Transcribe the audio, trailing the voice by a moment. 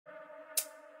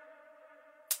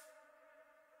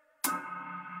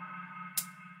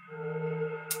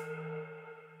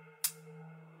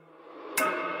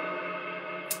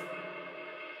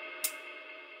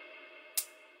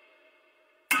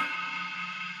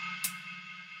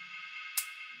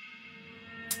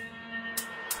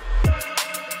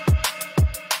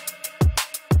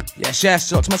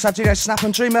Yes, look to myself, DJ Snap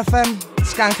and Dream FM,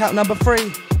 Skankout number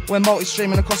 3. We're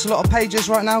multi-streaming across a lot of pages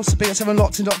right now, so big up to everyone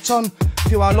locked on.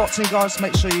 If you are locked in, guys,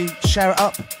 make sure you share it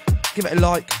up, give it a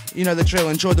like, you know the drill,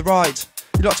 enjoy the ride.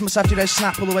 You're locked to myself, DJ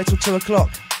Snap, all the way till 2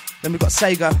 o'clock. Then we've got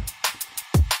Sega.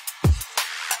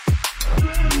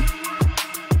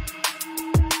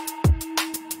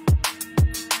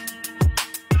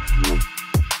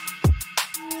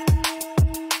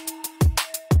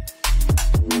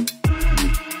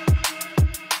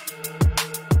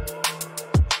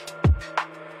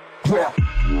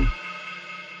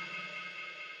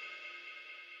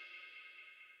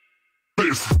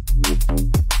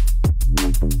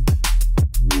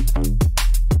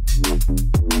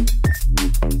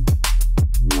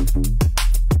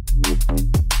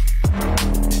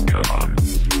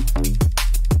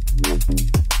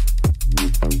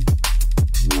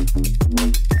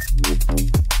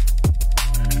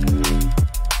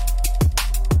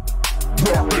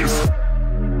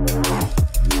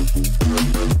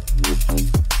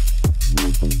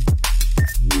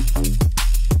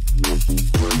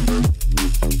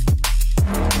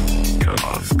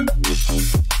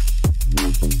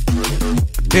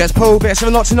 Big Paul, big up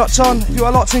everyone locked on. If you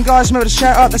are locked in, guys, remember to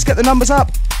share it up. Let's get the numbers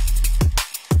up.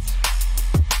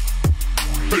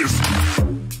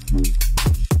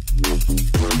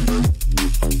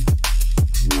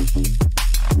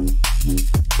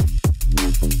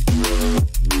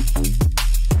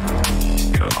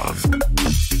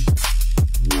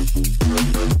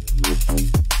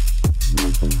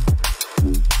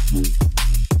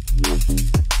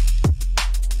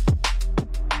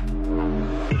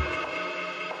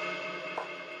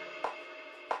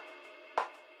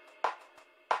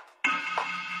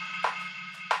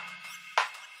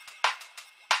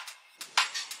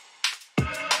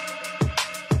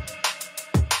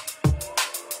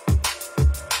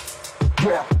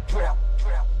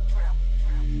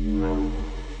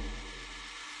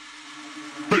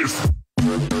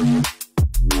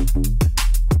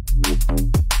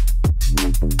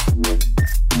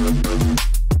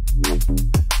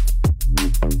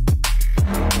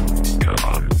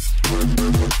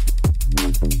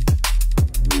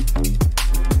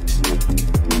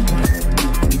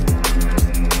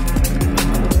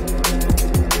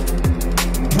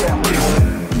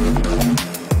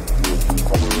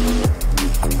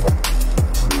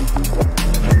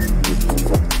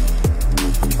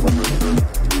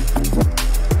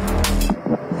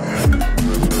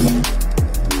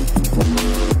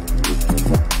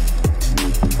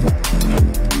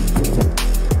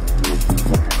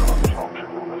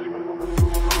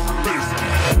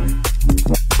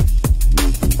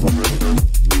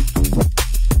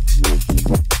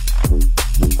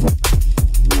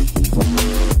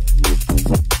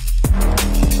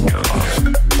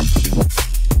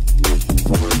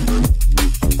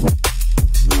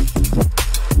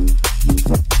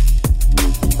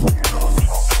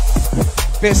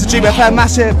 Bits of GBFM,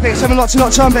 massive. Bits 7 lots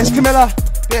on. Bits Camilla.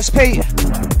 Bits Pete.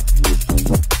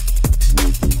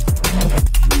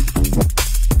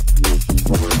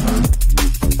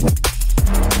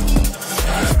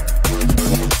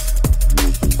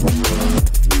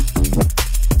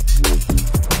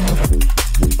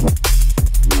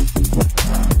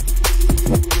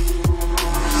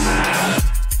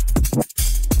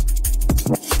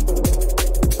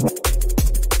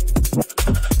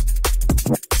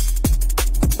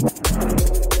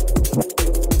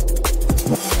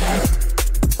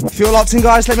 If you're locked in,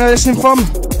 guys, let me know where you're listening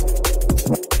from.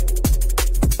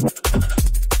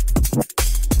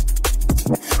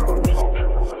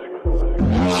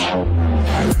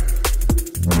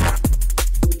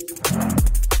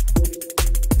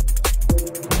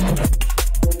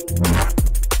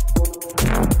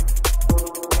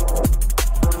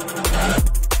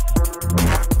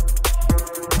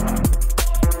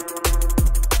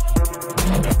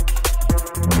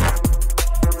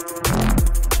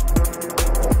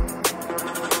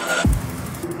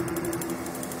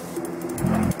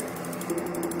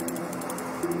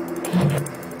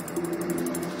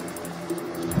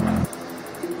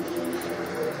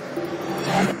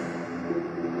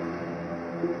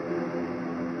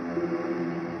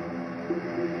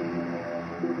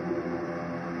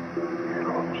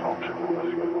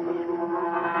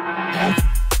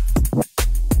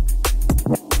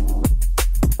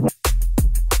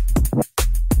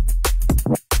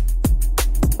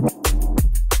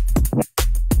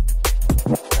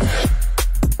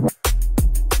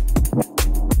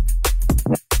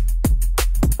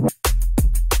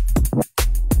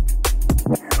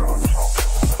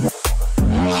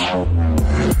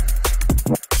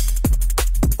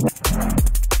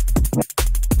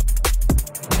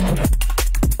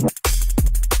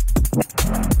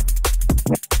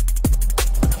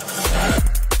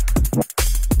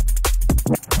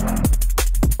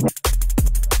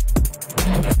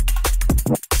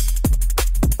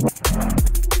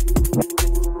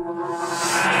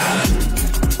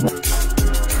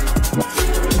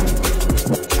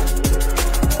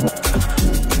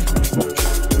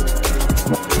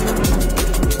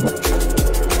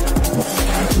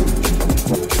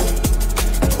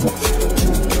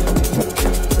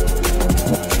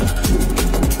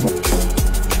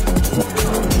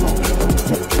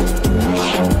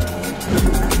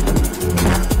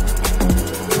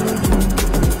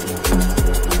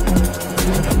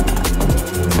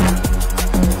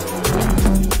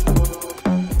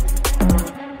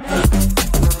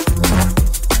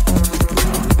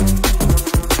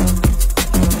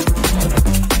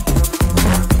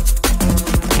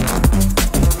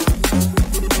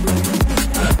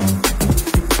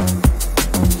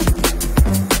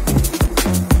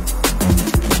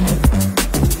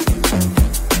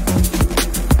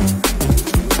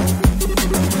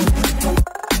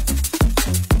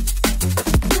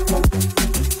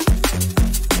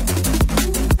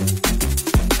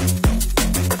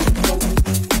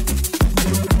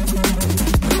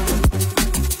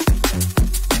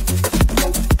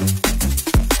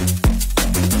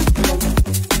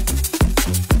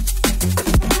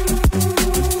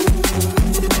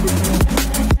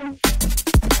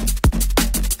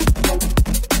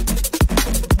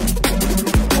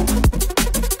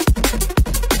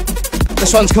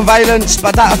 This one's Convalence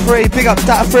by Data3. Big up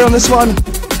Data3 on this one.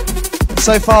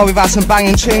 So far we've had some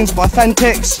banging tunes by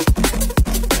Fentix.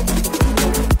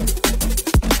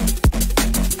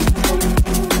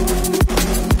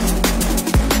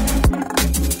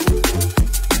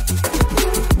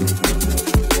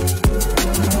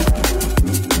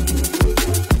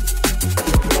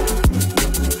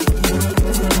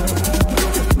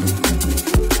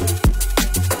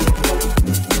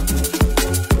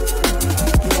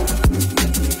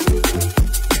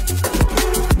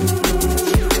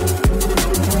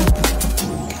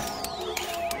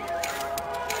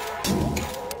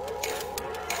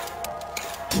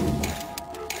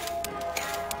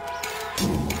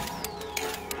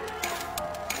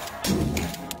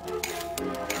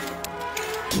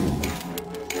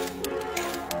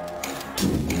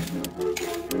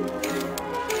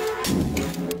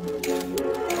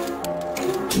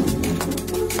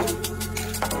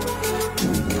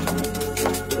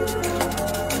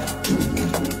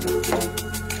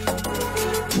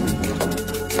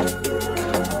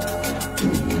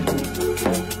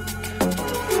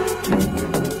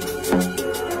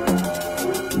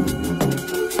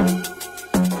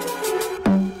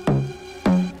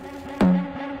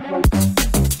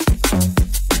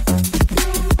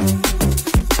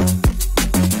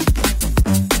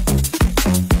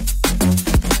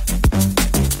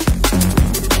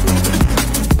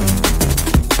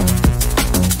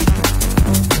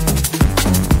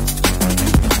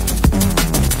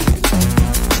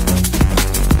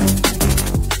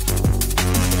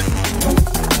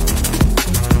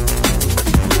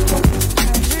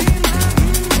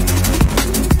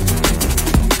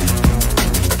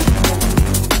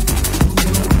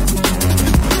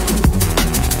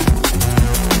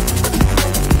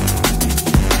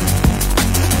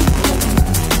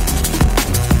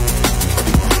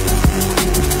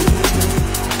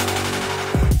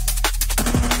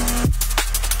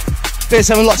 Big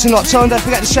 7 locked in, locked on. Don't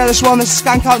forget to share this one. This is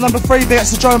Skankout number 3. Big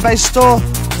it's the drum and bass store.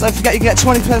 Don't forget you get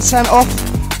 20%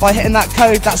 off by hitting that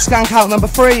code. That's Skankout number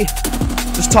 3.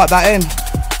 Just type that in.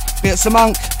 Big it's the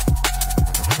Monk.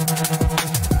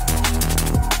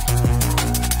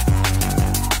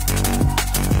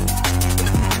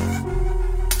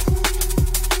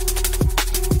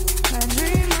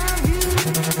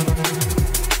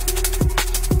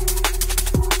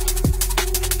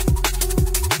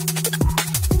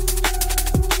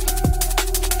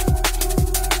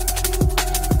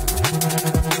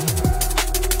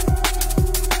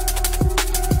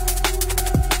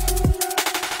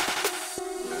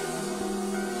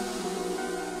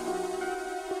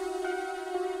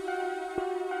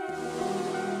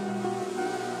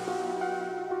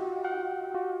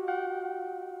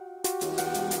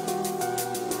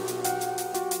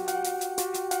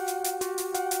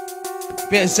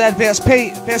 Bit of Z, bit of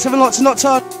Pete, bit of 7 lots of not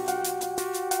on.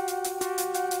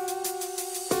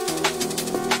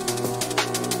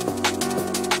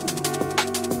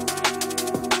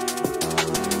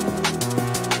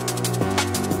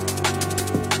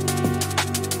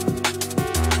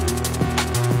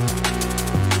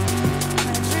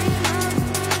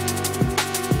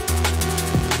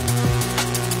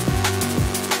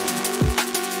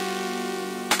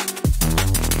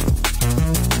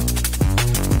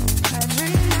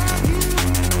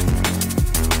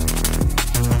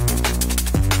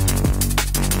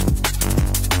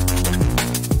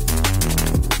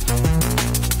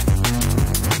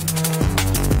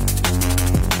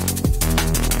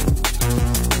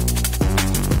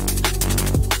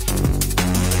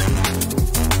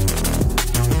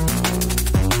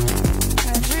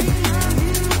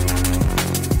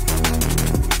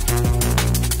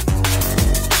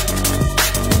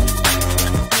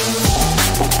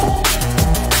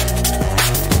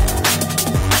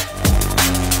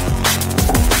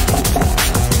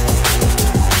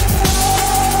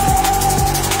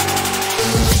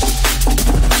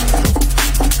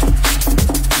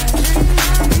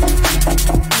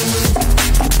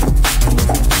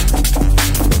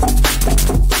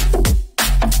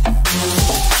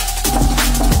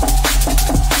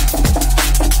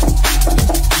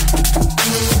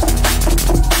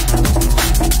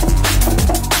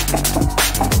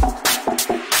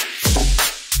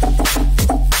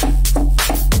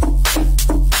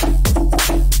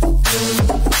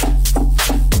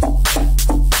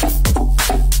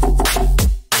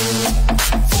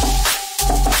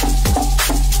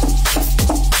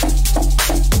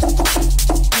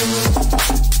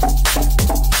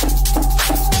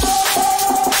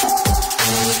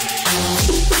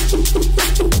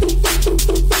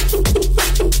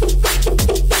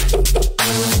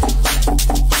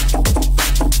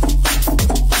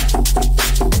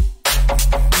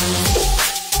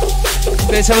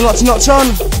 Bit of lots knocked on.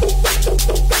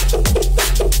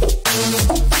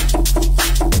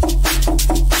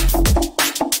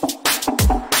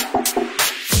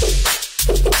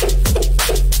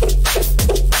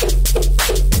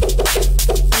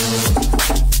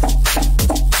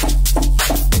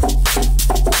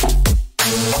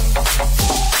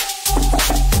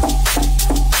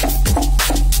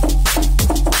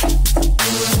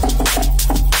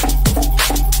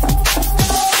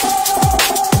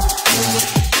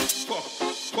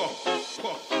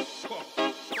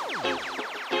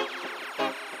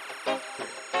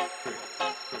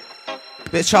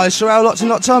 Bit of Charlie Sorrell, lots and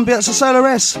lots on, bits of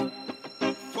Solaris.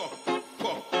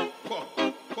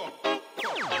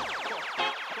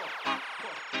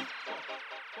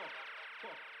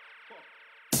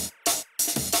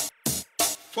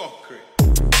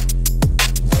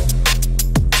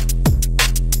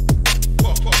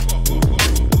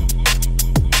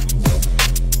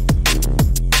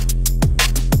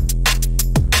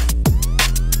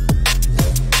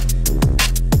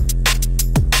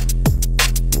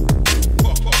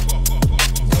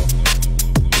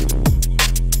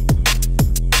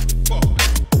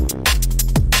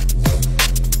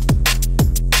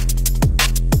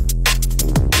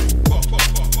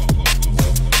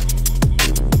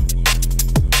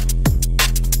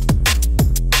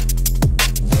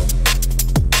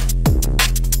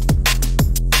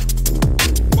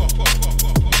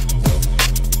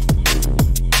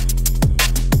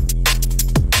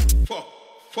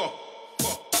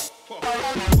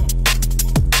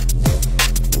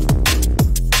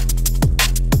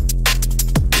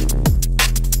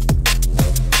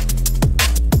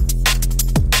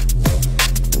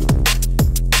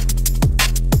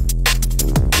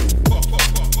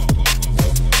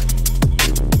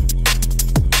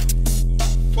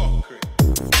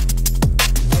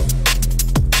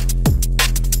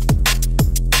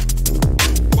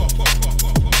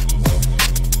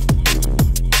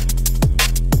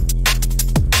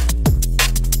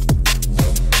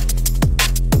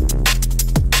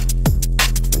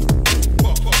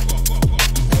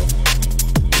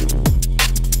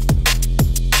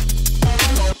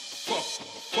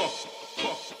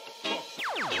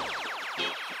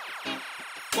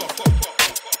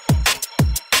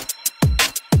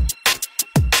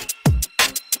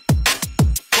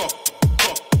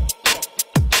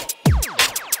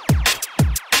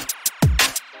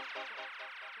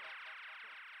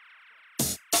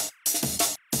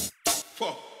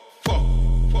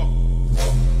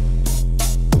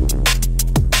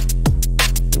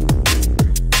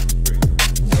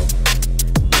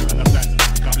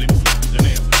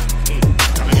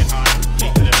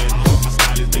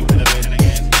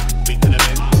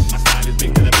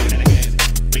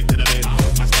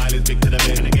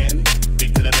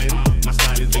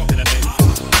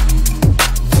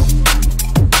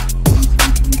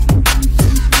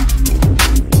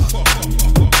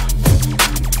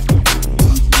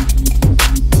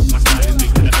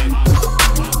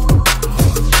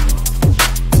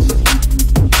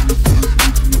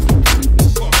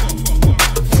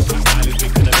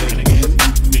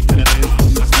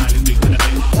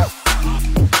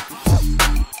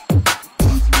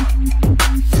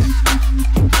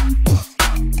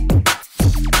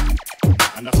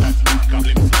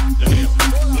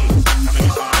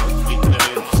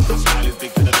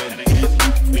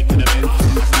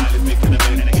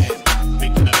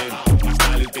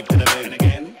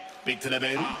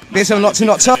 Bit of lots and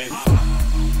lots up.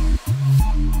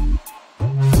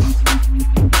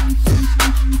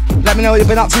 Let me know what you've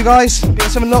been up to, guys.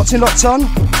 Bit of lots and lots on.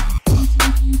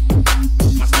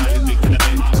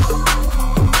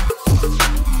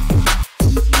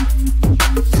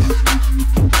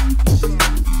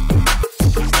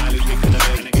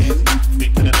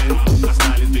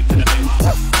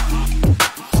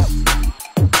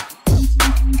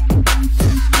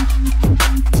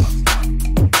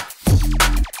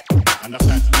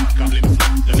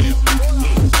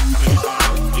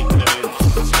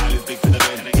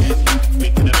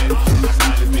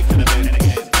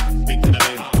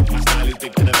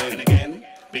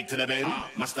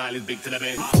 My style is big to the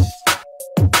bed.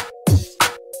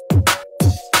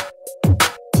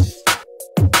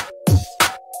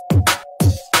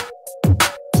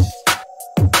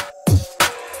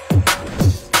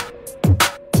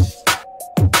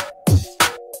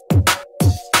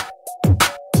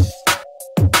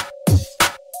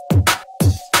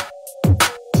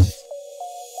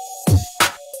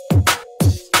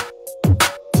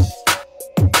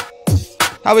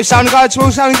 How we sounding, guys? We're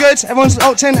all sounding good? Everyone's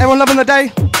locked in? Everyone loving the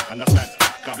day? Understand?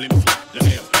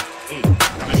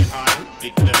 Bring it high,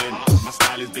 big to the bin. My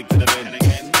style is big to the bin. And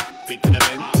again, big to the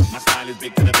bin. My style is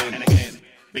big to the bin. And again,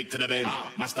 big to the bin.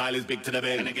 My style is big to the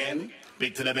bin. And again,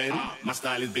 big to the bin. My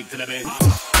style is big to the bin.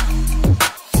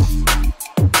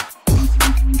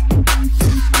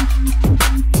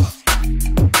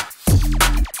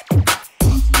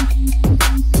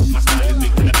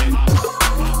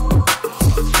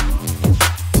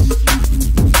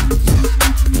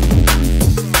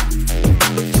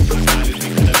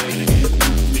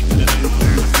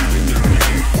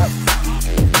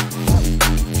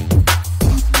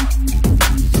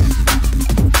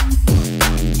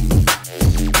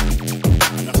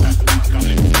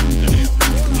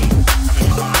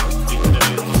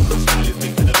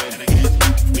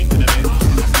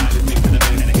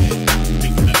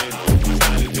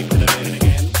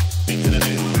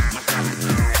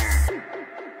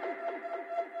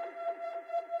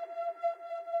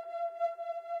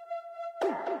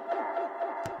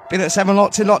 Bit at 7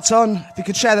 locked in, locked on. If you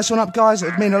could share this one up, guys, it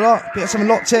would mean a lot. Bit at 7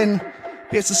 locked in.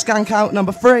 Bit at Skankout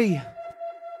number 3.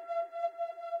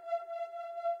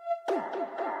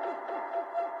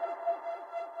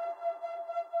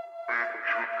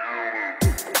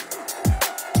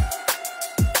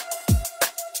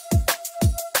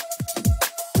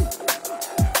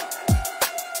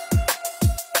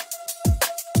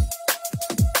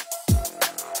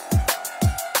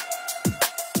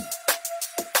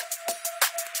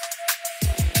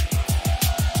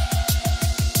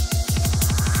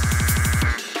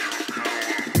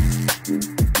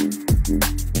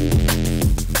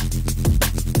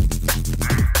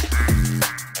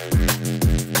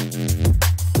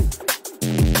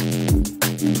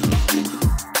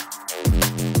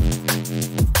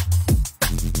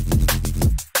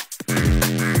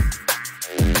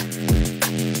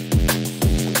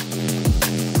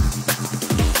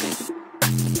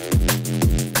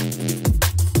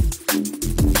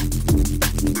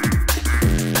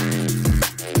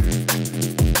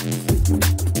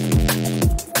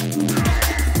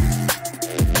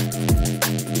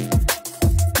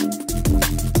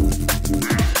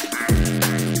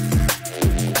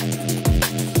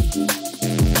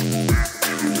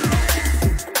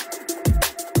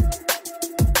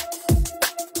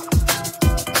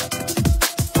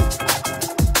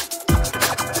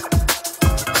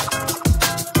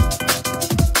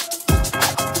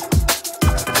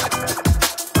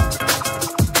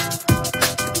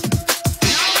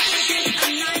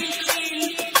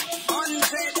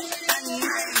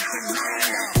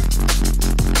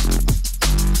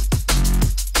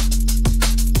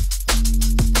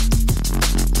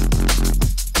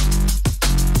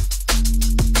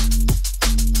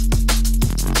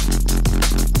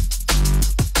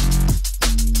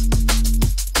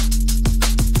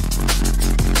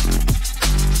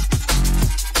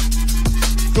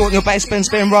 Your bass bin's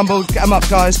being rumbled, get them up,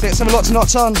 guys. Bit 7 locked and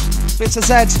locked on. Bit to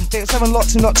Z, bit 7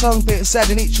 locked and locked on. Bit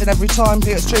Z in each and every time.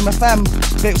 Bit Stream FM,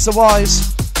 bit the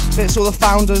Wise, bit all the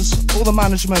founders, all the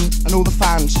management, and all the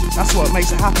fans. That's what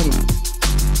makes it happen.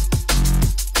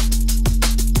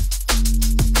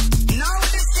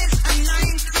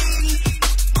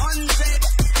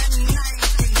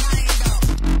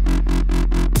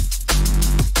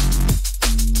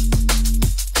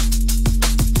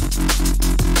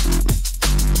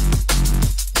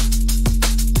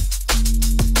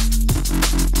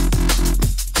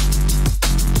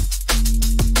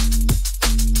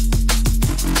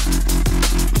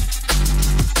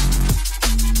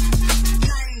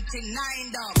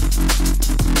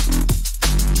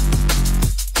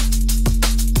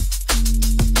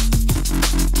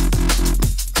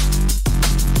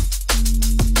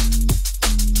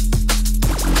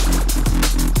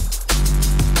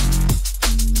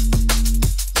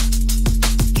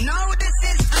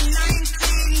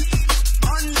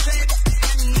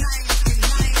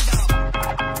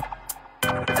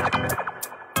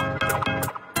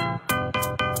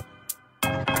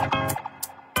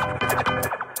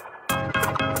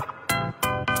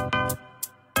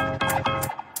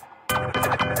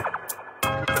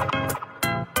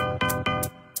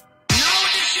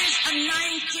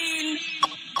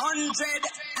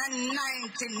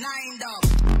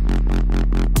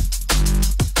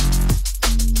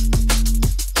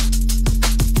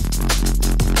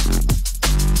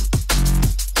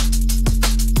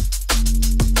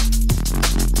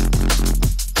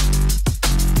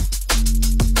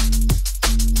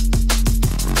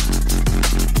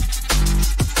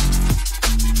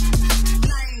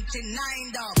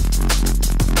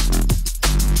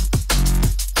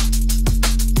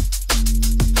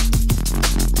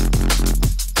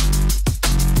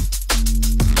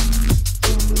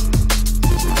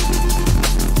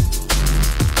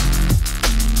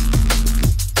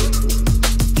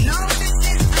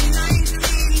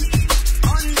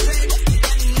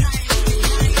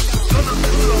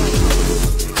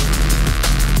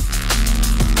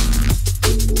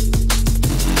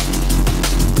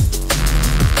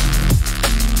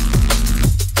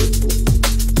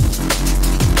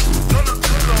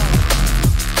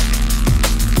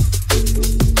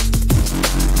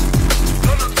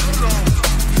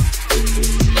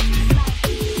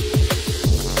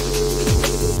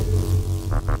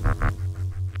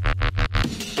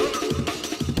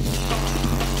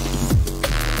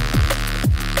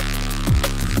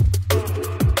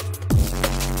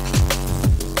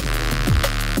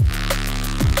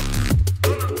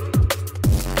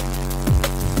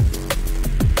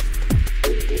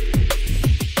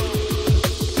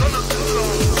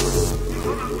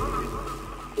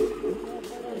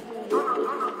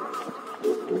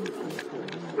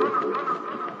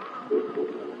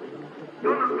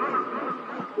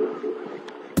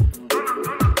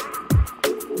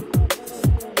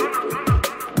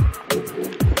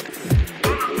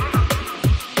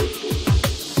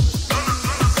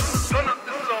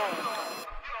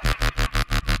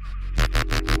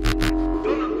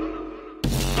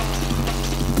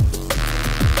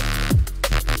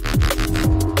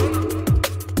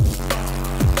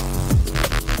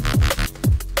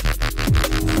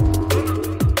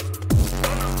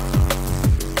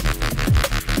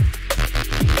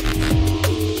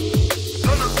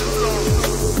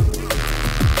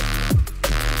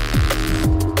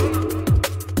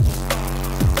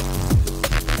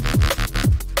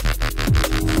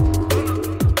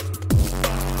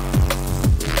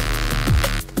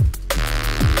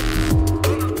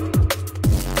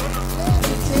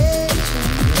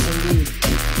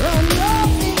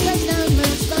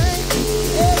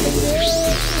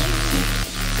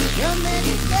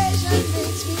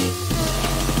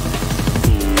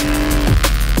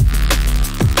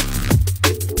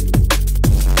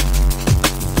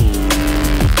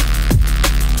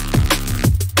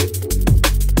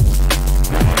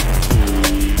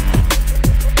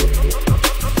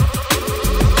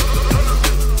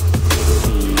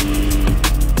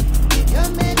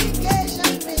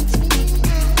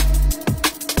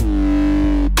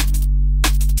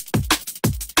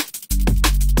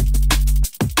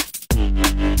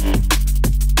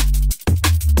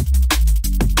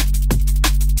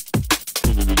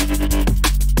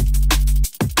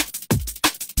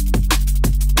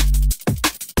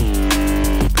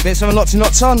 something locked in,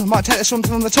 locked on. Might take this one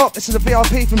from the top. This is a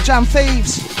VIP from Jam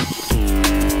Thieves.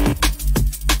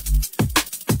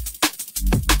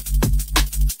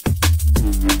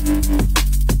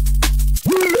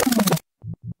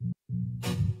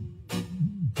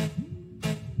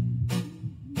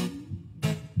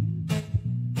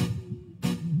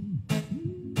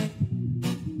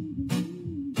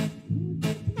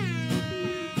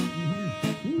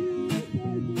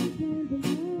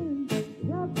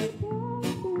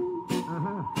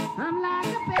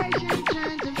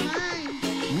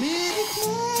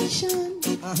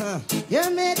 Your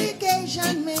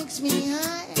medication makes me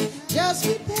high. Just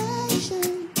be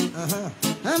patient.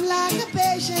 I'm like a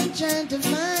patient trying to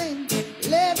find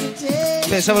levitation.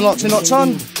 Bit of something locked in, locked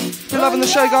on. If you're loving the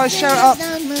show, guys, share it up.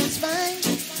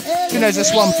 Who knows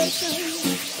this one?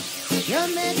 Your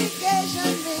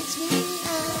medication makes me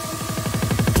high.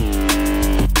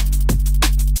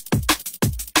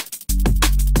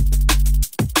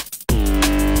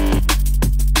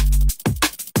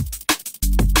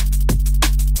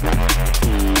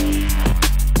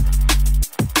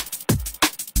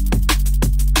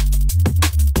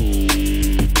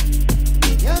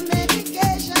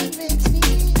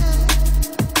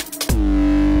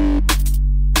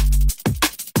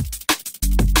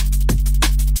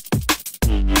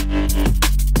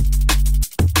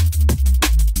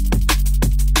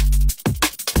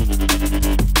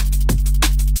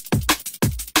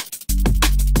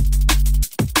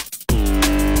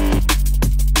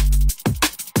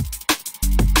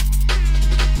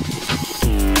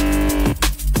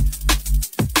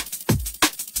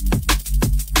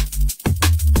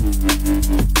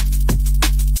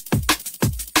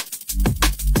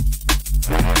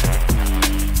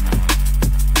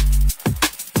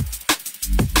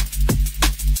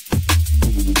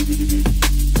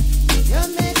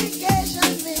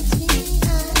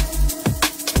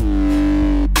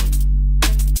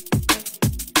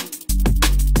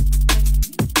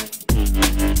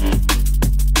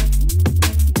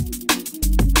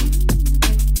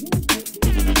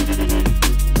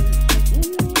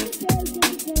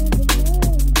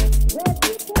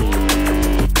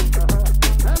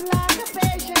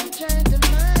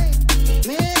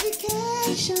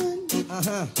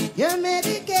 Your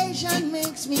medication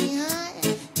makes me high.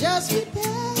 Just be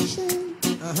patient.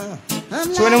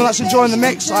 So anyone that's enjoying the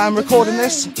mix, I am recording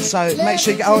this, so make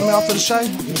sure you get hold of me after the show.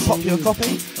 I'll pop you a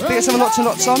copy. Bit something locked in,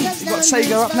 locked on. You've got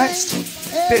Sega up next.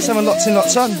 Bit something locked in,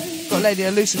 locked on. Got Lady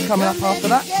Elusive coming up after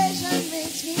that.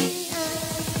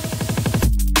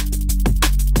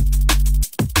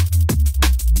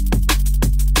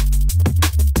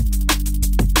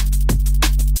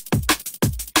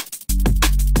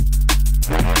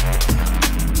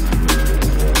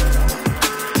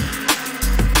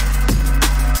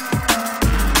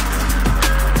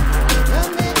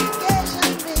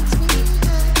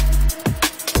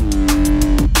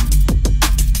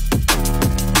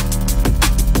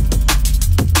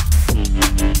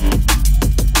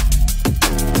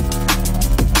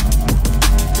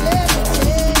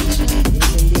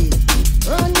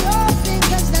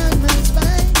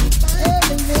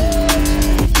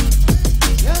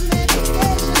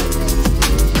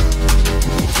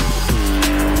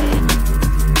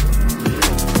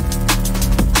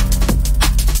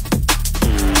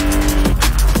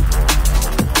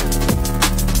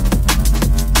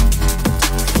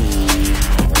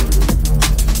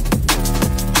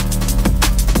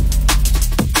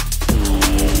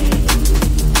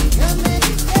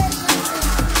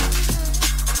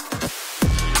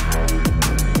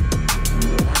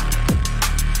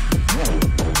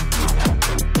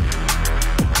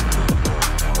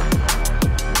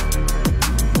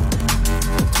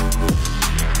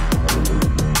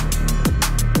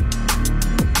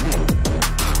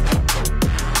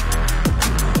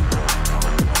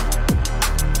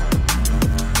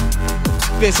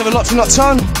 Bits of a lot to not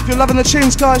on. If you're loving the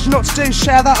tunes, guys, you know what to do.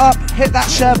 Share that up, hit that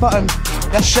share button.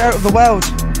 Let's share it with the world.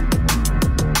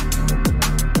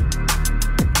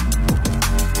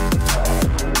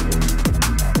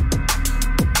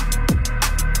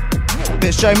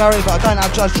 Bits Joe Murray, but I don't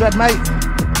have Judge Dredd, mate.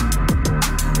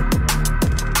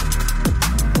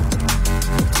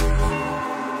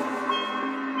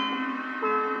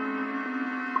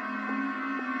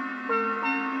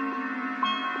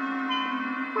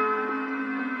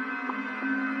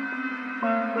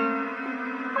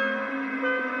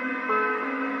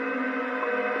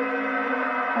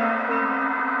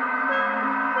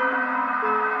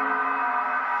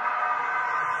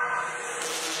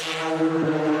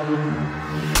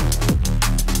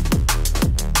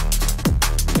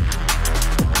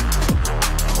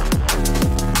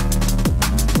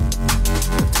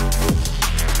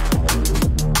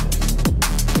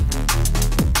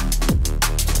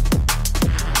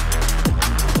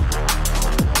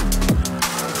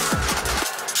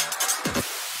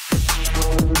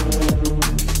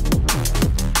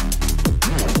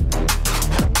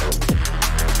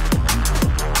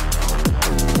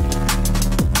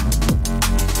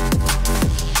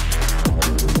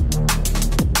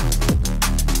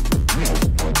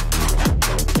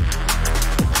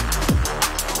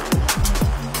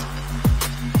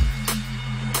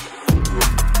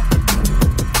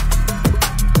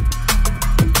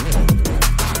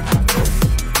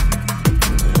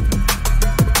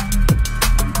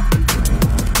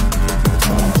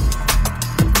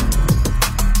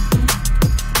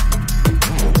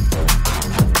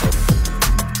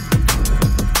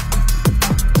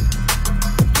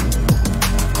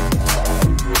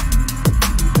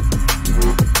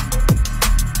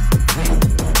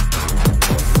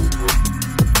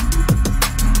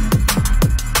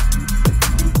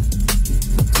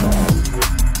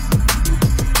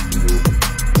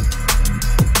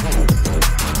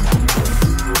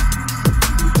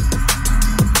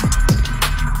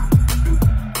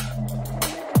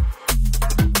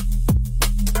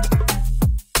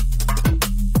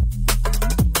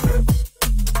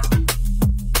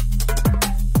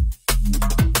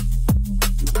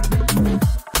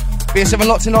 Big 7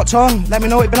 locked in, locked on. Let me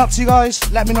know what you've been up to,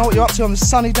 guys. Let me know what you're up to on this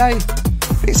sunny day.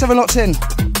 Big 7 locked in.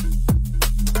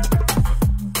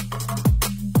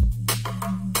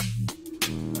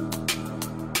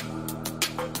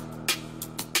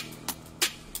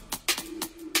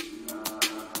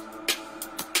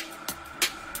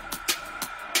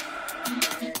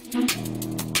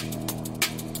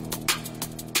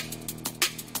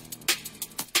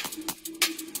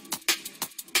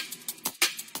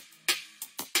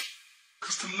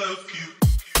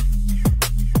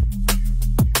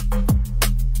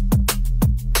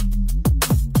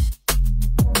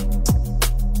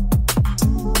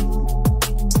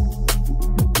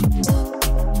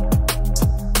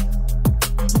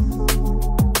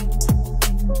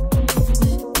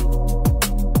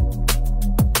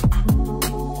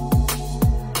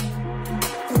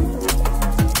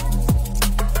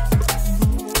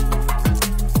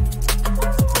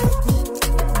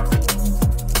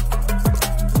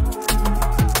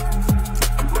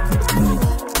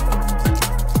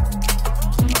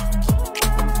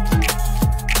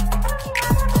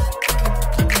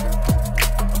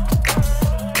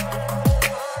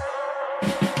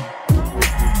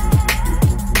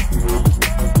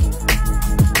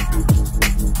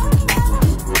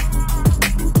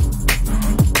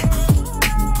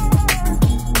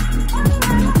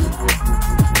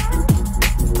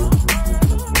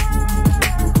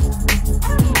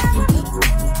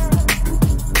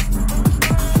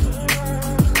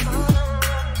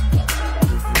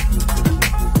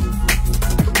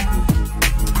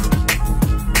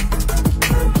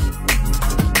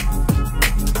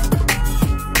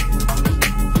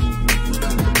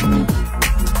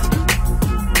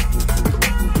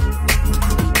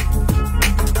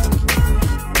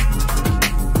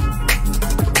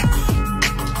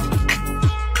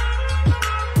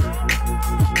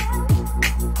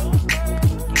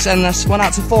 Send this one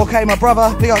out to 4K, my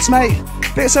brother. Big ups, mate.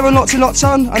 Big 7 locked in, locked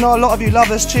on. I know a lot of you love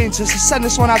this tune, so send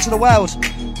this one out to the world.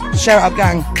 Share it up,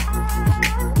 gang.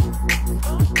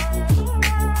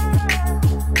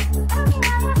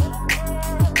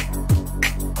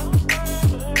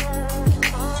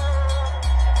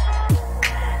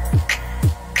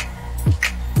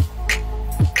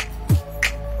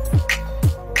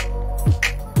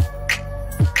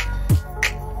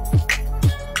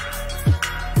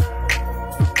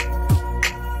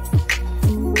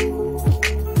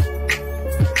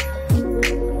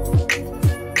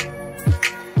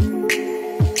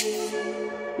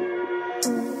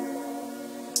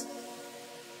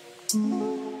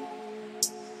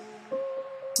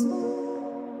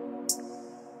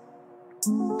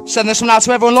 Send this one out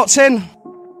to everyone locked in.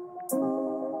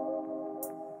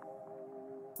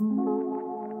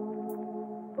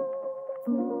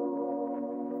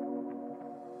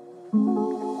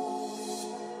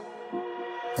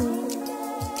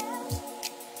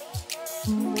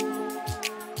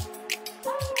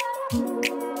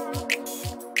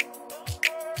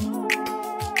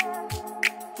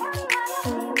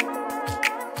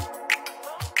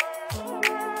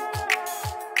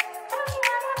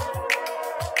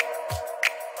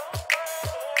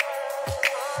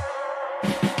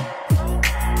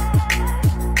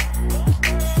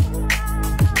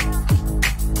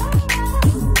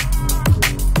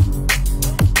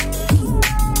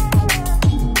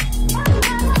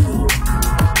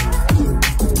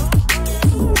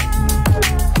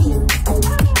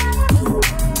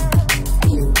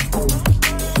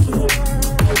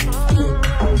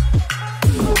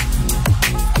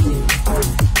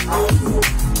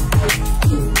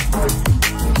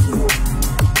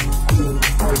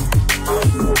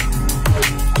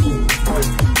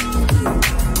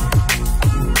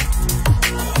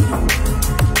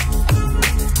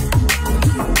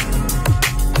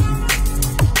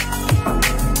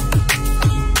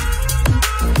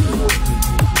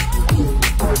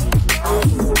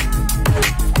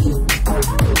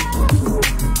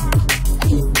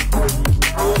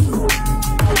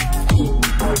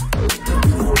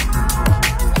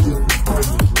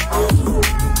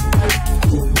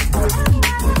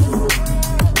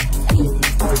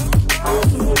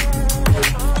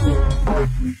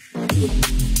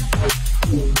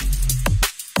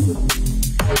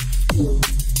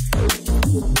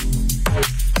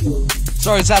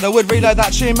 Sorry, Dad, I would reload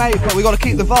that tune, mate, but we got to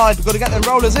keep the vibe. We've got to get them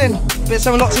rollers in. Bit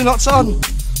 7 locked in, locked on.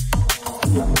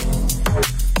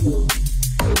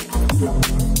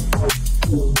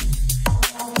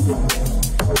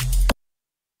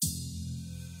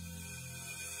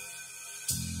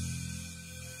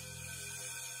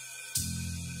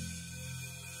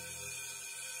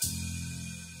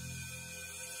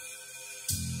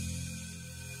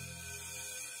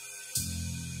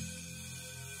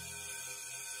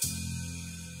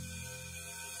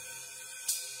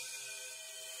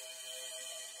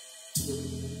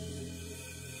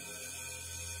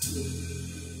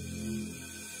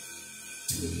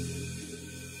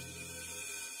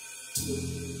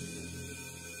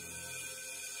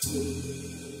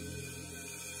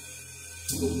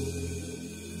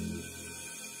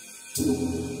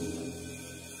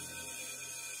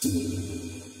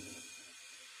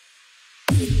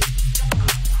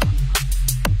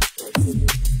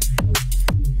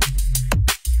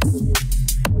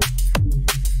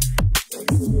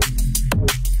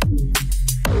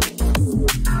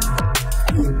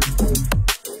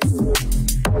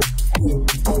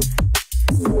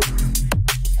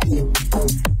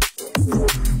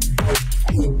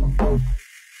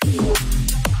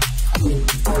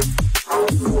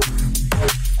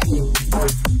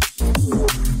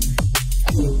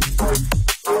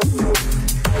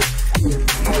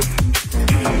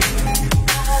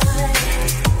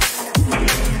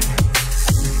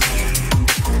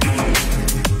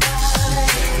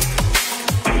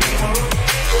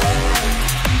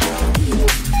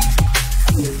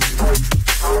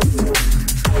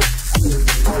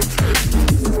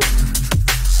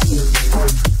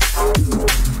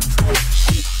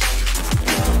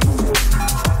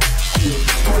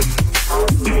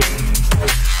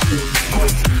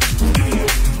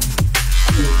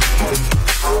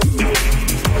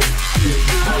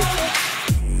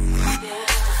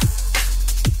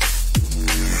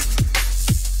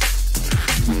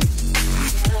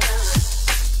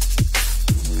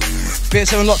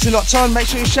 BX7 locked on, make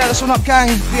sure you share this one up, gang.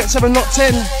 BX7 locked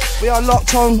in, we are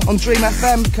locked on Dream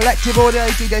FM, Collective Audio,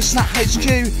 DJ Snap HQ,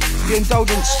 The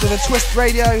Indulgence with a Twist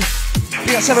Radio.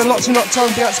 BX7 locked on,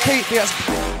 BX Pete,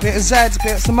 BX Z,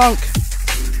 BX the Monk.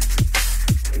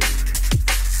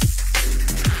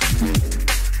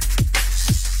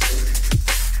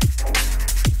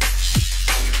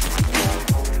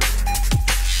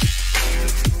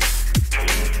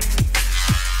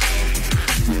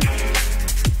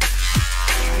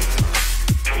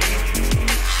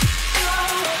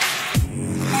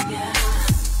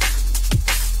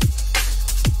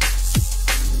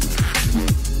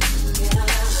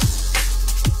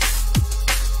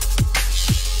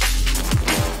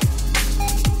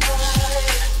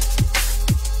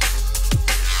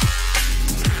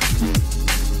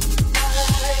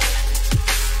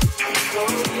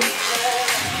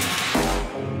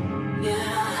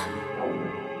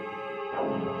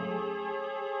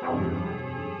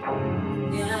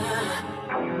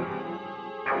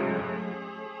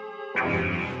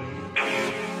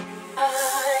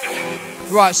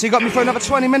 Right, so you got me for another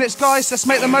 20 minutes, guys. Let's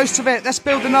make the most of it. Let's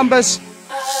build the numbers.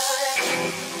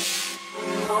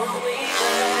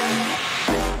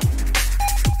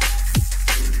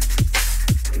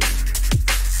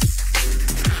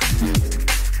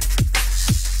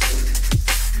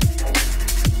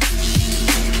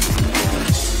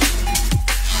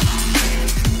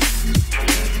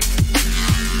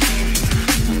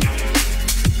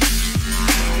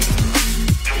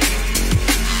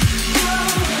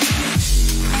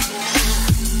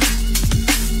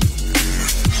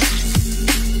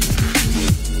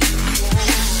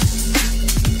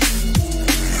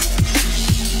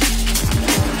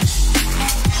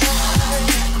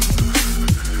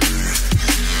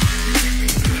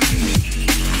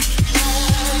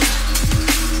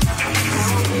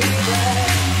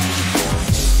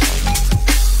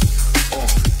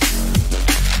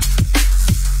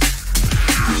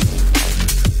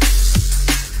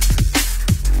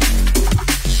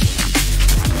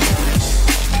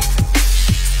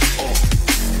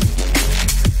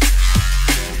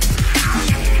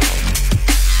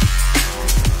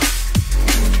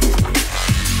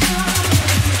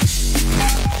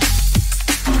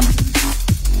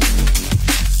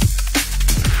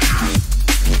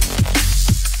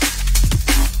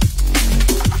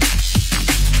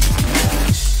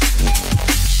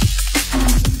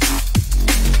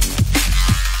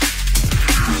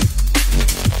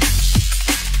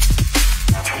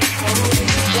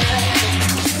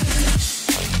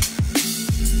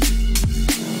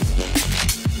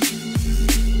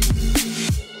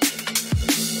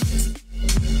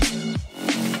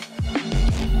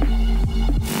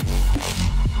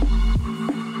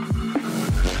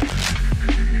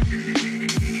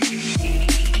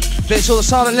 Big all the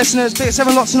silent listeners,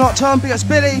 BX7 lots and locked on, BX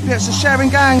Billy, BX the sharing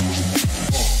gang.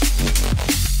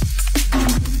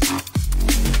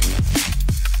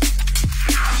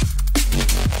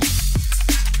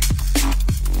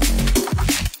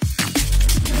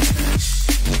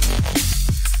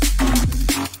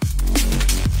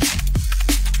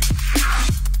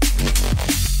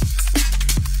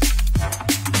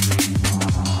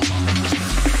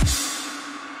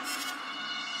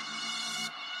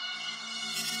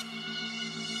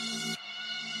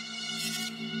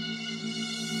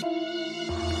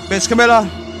 Bits Camilla.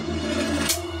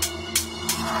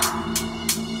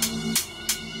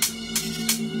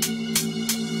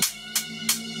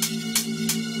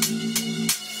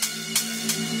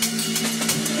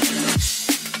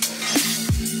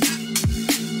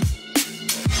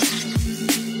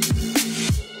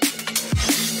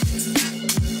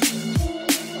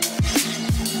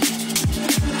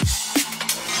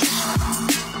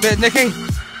 Bit of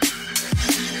Nicky.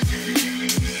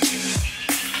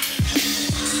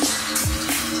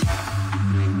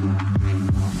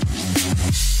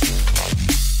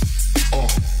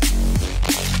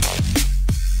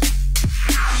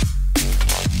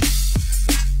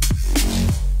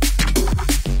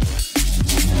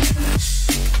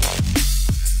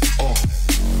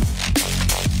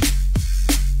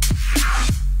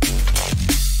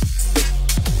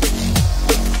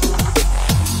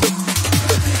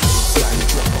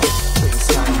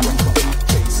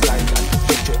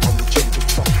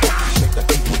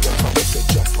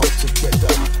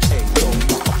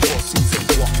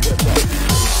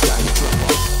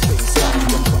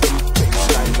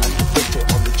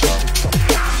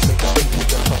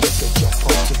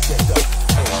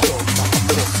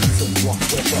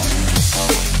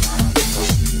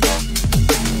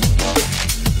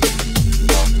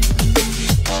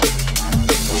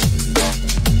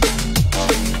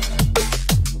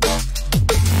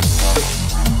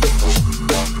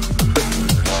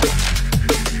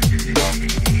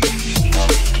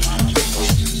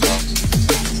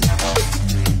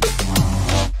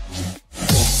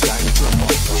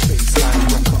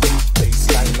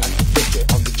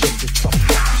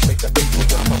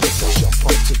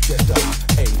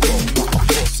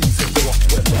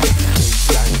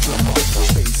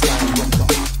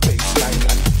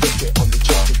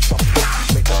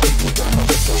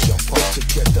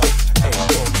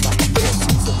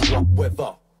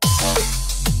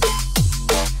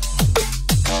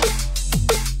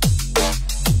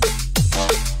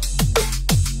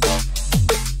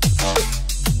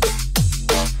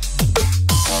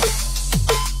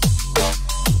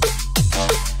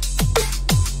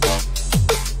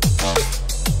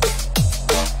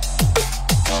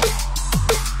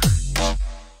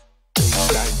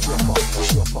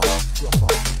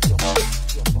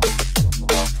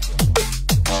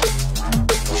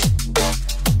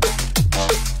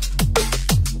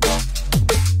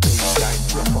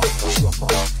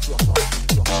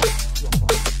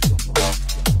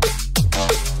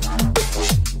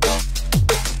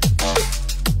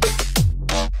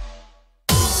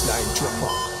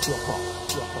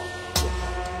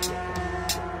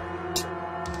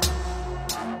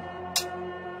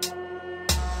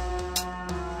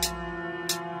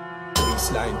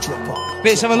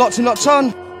 Bits of a locked and locked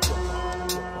on.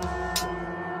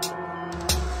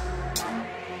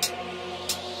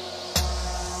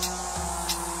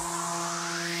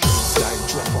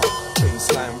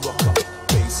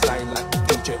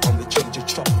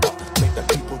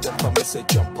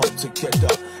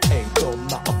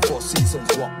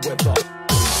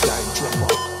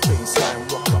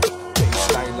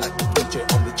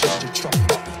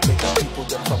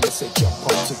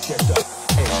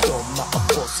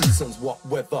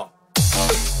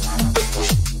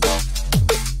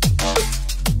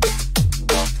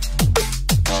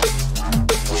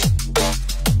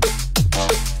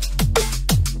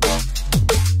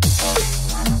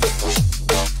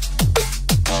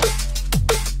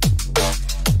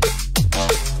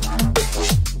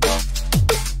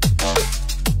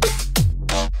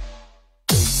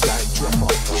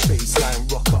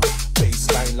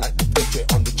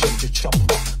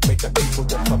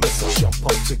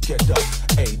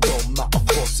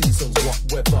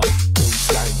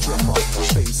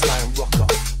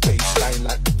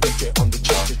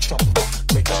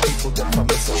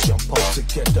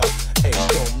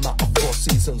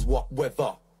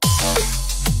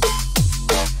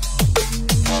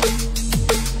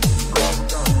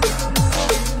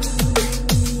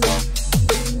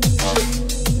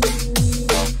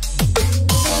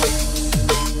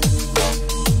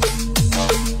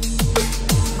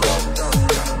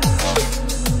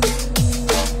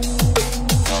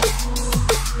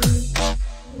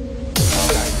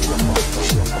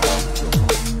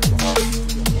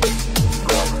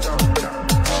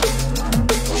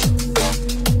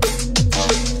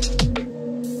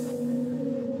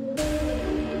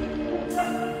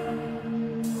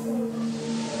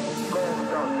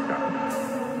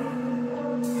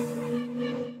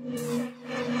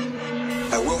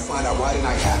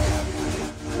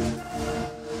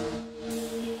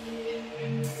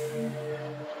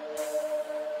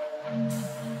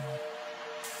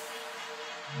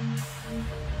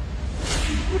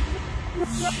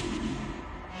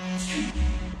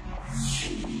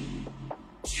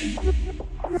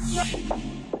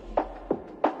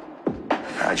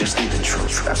 I just need the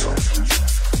truth, that's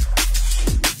all.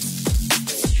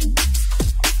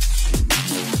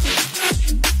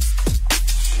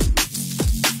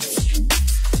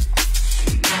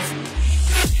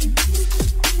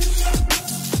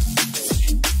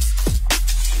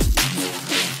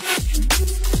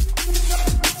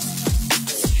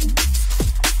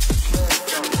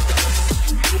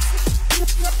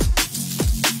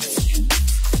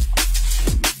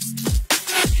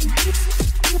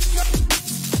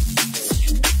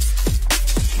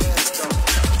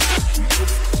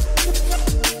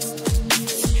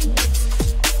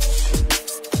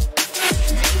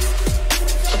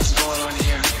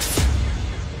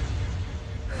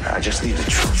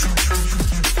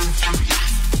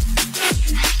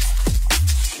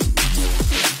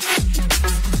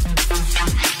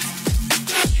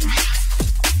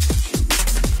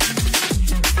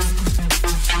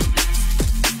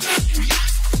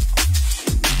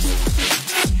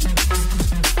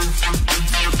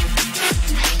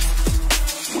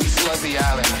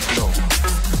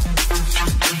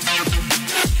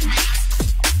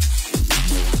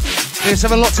 Here's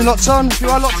everyone locked in, locked on. If you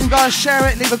are locked in, guys, share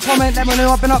it, leave a comment, let me know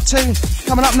what I've been up to.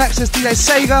 Coming up next is DJ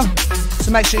Sega,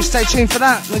 so make sure you stay tuned for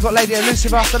that. We've got Lady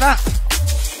Elusive after that.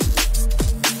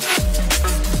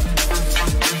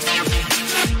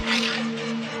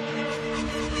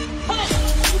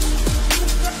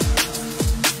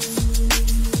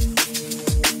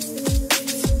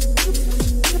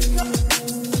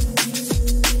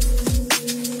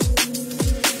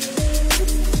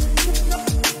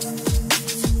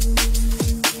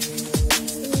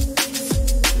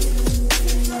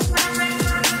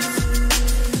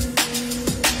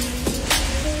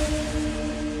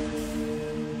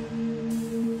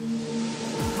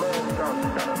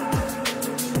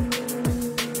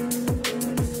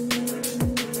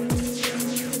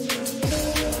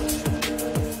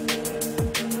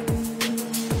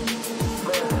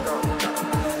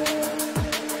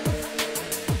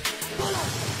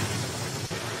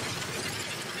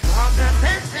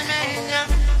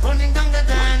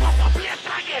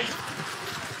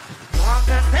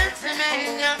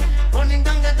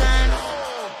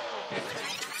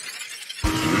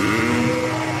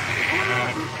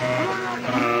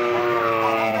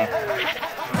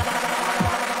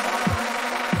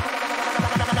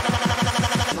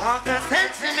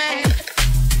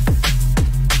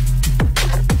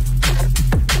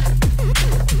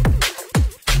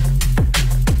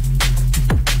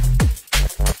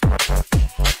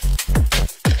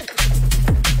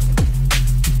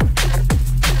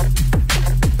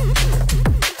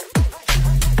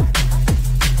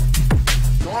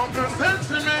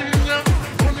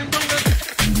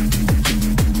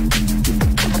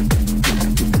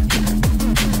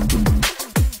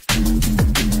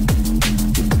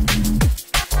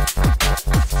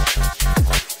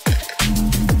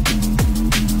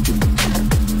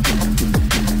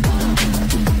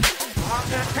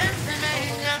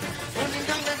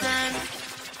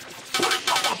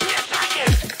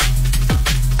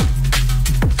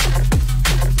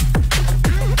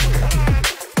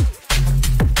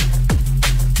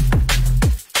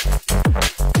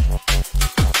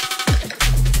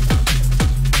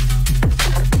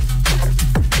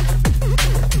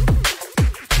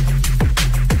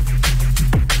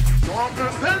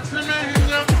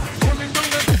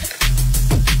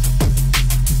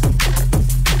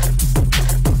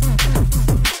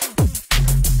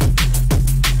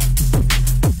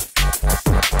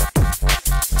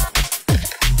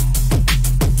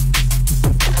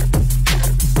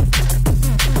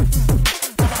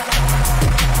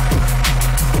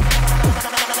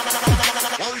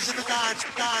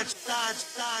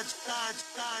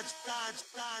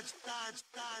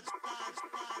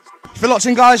 If you're locked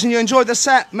in, guys, and you enjoyed the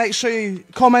set, make sure you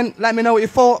comment, let me know what you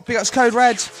thought. Big ups Code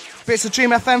Red, big ups the Dream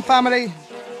FM family,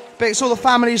 big ups all the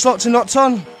families locked in, locked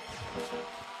on.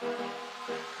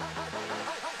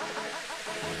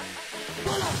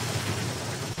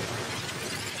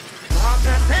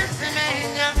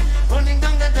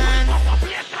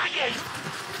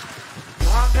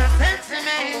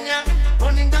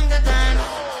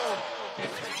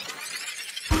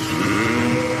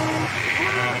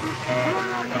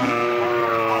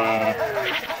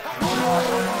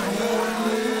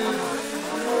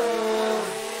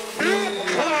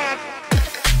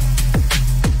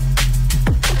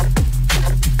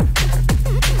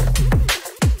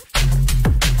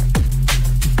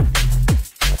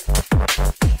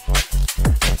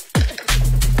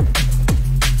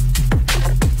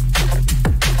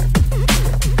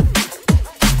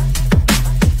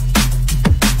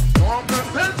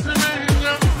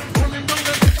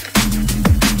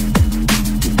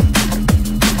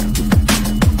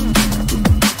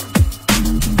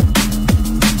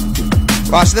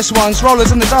 Right, so this one's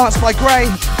Rollers in the Dance by Grey,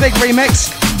 big remix.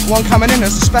 One coming in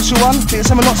as a special one. I think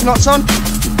someone lots and lots on.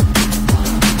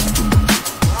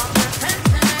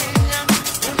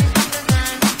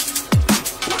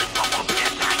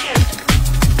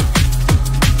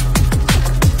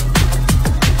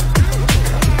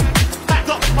 Back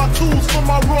up my tools for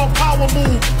my raw power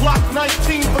move. Block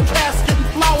 19 for casket and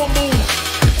flower move.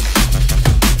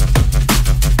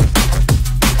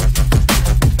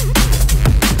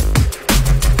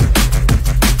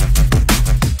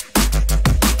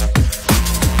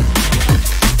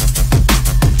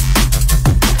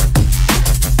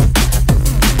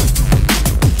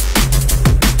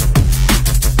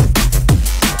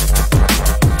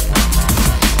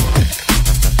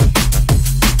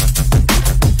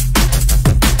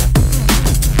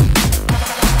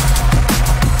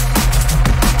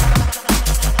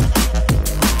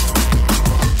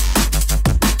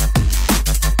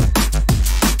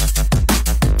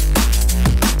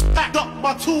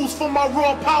 tools for my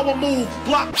raw power move.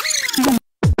 Block.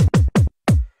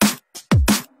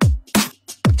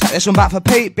 Take this one back for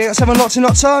Pete. Big up 7 locked in,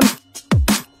 locked on.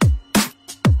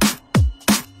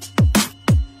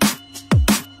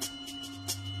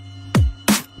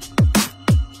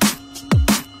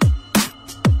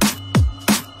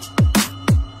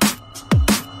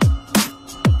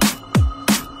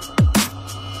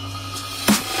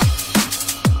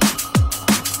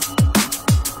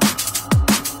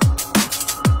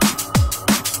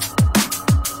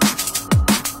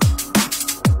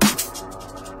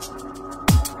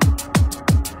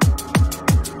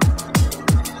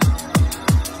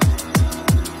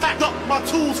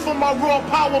 My raw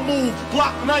power move.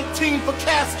 Block 19 for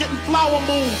casket and flower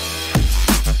moves.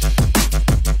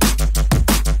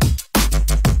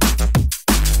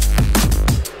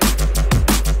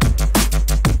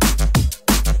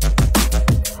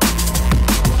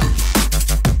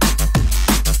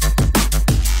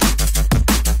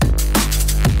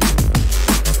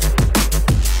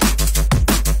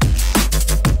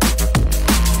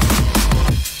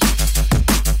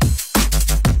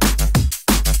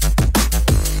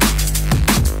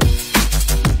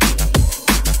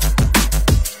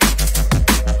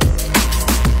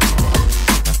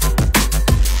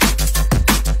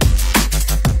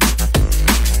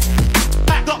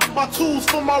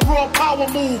 For my raw power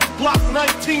move. Block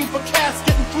 19 for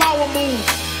casket and flower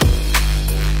moves.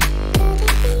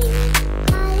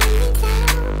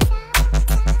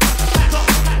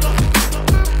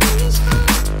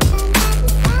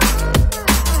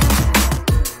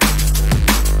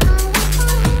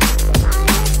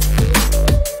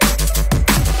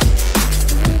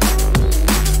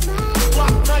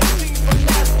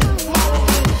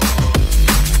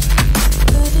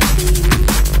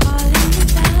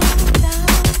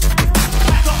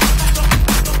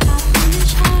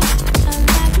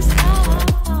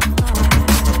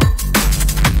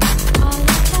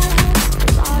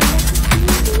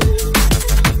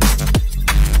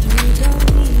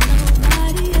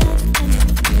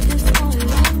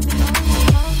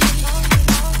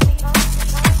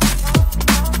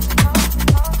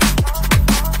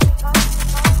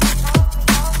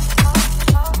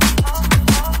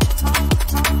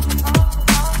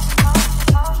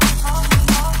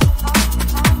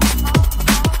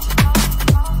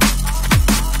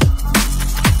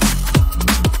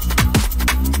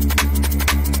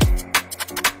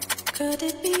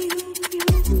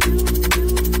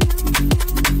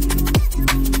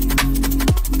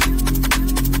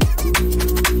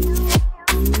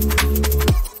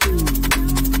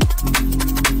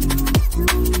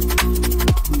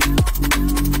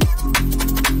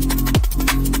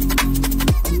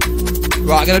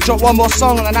 Right, I'm going to drop one more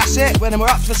song and then that's it. Then we're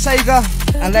up for Sega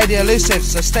and Lady Elusive,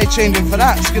 so stay tuned in for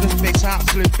that. It's going to be some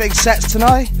absolute big sets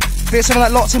tonight. Be something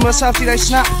like locked in with myself, DJ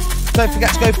Snap. Don't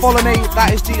forget to go follow me.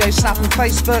 That is DJ Snap on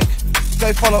Facebook.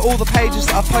 Go follow all the pages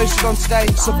that I've posted on today.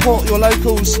 Support your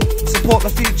locals, support the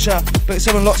future. But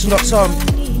someone locked and locked on.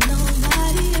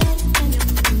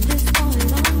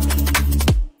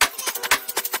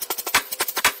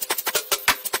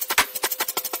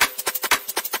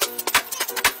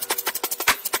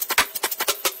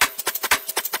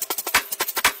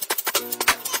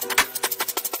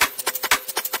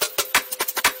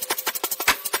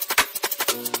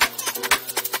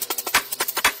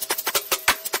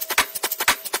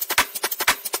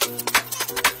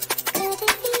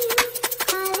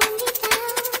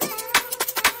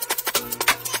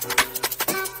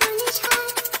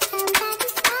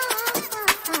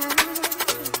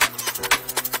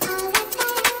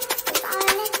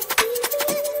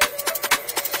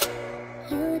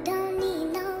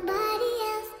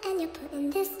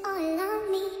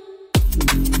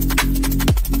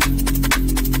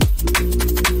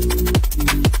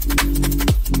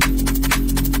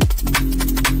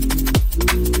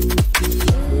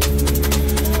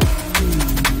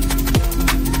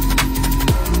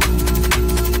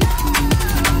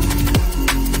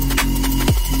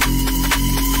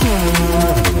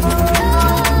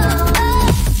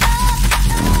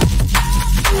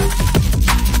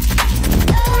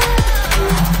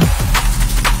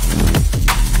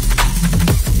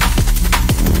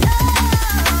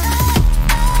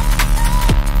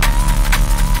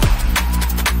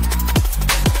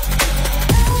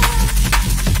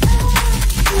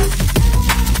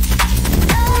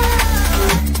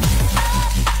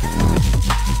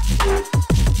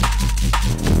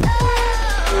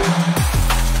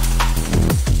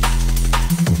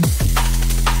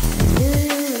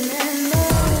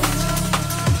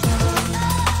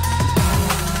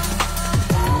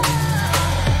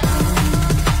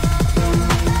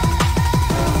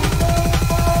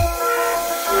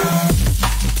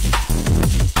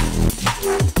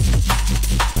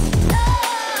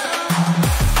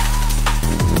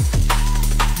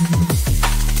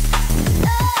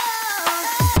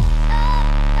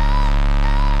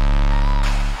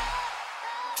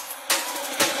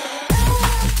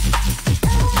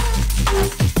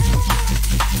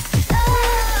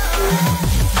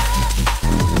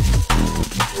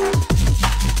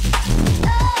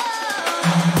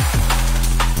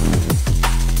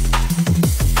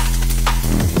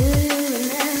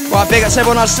 Right, big ups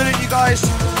everyone, I salute you guys.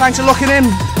 Thanks for locking in.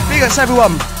 Big ups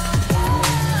everyone.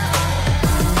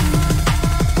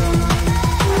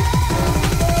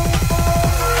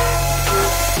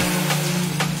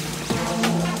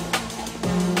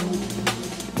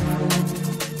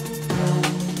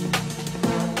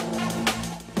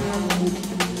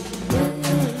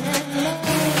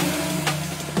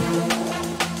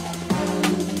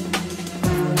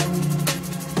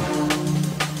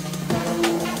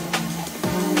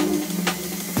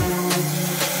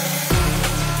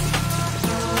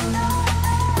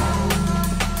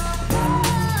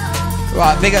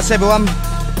 Right, big ups everyone.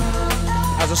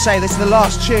 As I say, this is the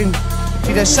last tune.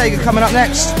 Tito Sega coming up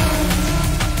next.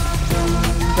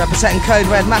 Representing Code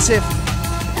Red, massive.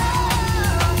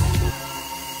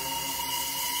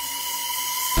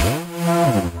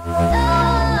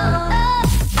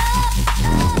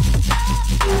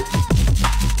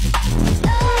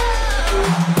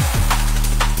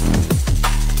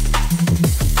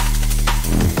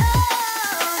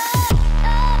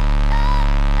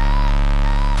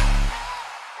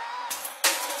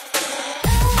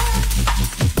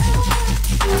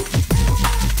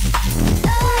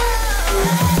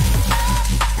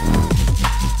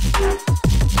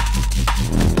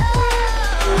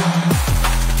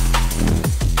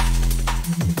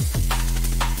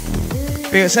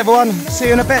 Big ups everyone, see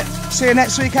you in a bit, see you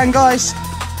next weekend guys.